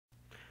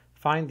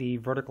Find the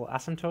vertical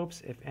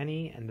asymptotes, if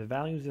any, and the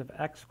values of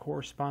x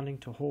corresponding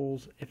to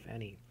holes, if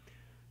any.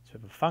 So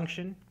we have a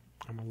function,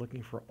 and we're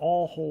looking for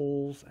all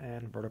holes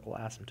and vertical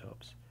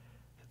asymptotes.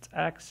 So it's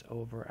x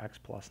over x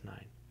plus 9.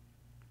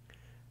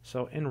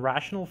 So in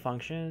rational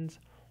functions,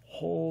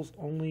 holes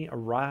only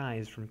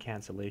arise from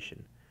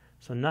cancellation.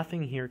 So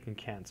nothing here can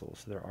cancel,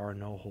 so there are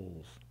no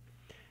holes.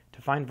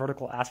 To find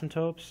vertical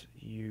asymptotes,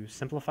 you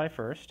simplify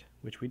first,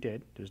 which we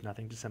did. There's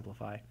nothing to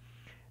simplify.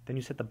 Then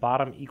you set the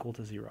bottom equal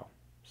to 0.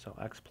 So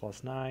x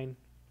plus 9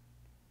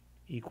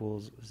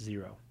 equals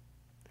 0.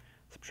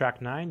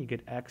 Subtract 9, you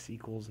get x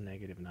equals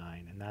negative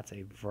 9, and that's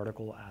a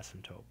vertical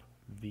asymptote,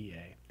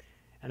 VA.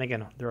 And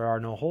again, there are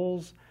no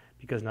holes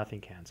because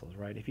nothing cancels,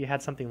 right? If you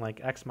had something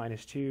like x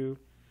minus 2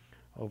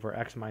 over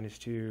x minus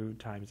 2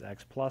 times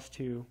x plus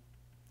 2,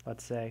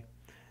 let's say,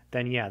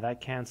 then yeah,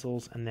 that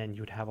cancels, and then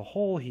you'd have a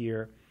hole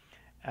here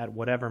at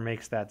whatever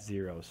makes that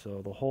 0.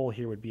 So the hole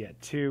here would be at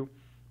 2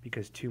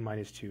 because 2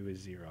 minus 2 is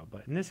 0.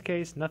 But in this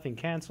case, nothing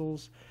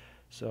cancels,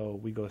 so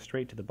we go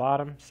straight to the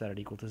bottom, set it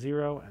equal to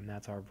 0, and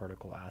that's our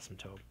vertical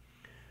asymptote.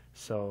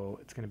 So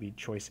it's going to be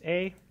choice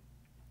A.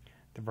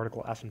 The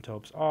vertical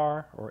asymptotes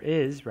are, or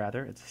is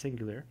rather, it's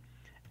singular,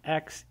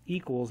 x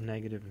equals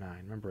negative 9.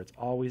 Remember, it's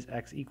always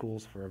x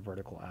equals for a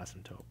vertical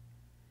asymptote.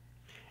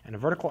 And a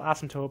vertical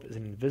asymptote is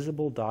an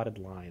invisible dotted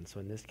line. So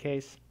in this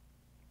case,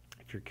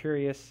 if you're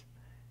curious,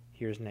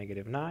 here's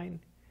negative 9,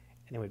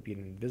 and it would be an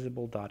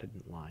invisible dotted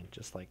line,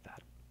 just like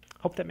that.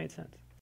 Hope that made sense.